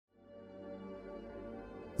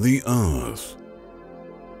The Earth,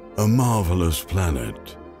 a marvelous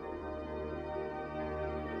planet.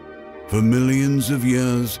 For millions of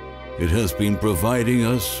years, it has been providing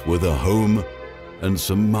us with a home and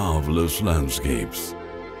some marvelous landscapes.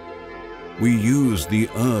 We use the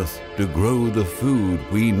earth to grow the food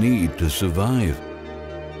we need to survive,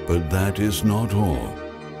 but that is not all.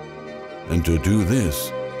 And to do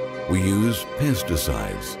this, we use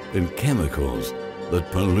pesticides and chemicals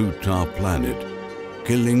that pollute our planet,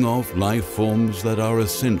 killing off life forms that are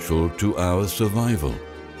essential to our survival.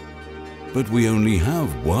 But we only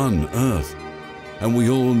have one Earth, and we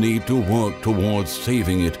all need to work towards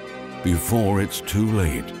saving it before it's too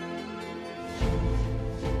late.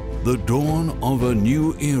 The dawn of a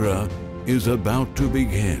new era is about to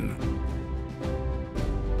begin.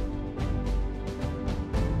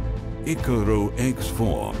 Icaro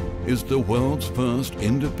X4 is the world's first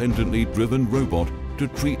independently driven robot to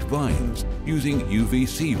treat vines using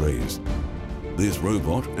UVC rays. This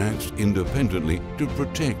robot acts independently to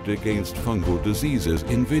protect against fungal diseases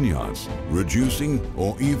in vineyards, reducing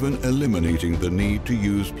or even eliminating the need to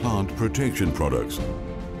use plant protection products.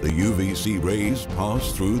 The UVC rays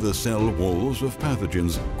pass through the cell walls of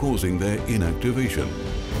pathogens, causing their inactivation.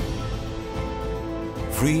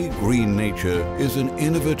 Free Green Nature is an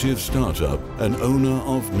innovative startup and owner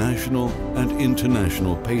of national and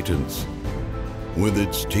international patents. With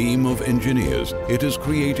its team of engineers, it has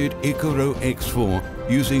created Icaro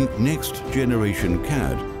X4 using next-generation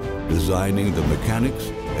CAD, designing the mechanics,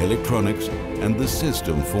 electronics, and the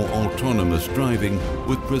system for autonomous driving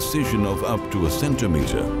with precision of up to a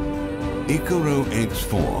centimeter. Icaro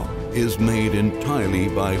X4 is made entirely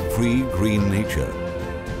by Free Green Nature.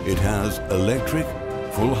 It has electric,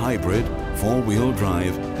 full hybrid, four-wheel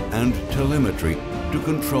drive, and telemetry to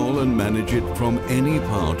control and manage it from any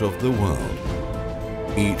part of the world.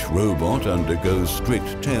 Each robot undergoes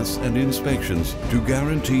strict tests and inspections to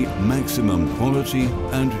guarantee maximum quality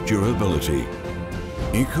and durability.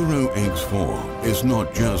 Icaro X4 is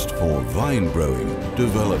not just for vine growing.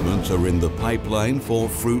 Developments are in the pipeline for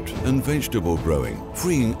fruit and vegetable growing,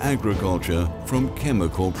 freeing agriculture from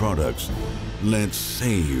chemical products. Let's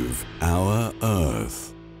save our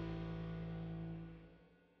Earth.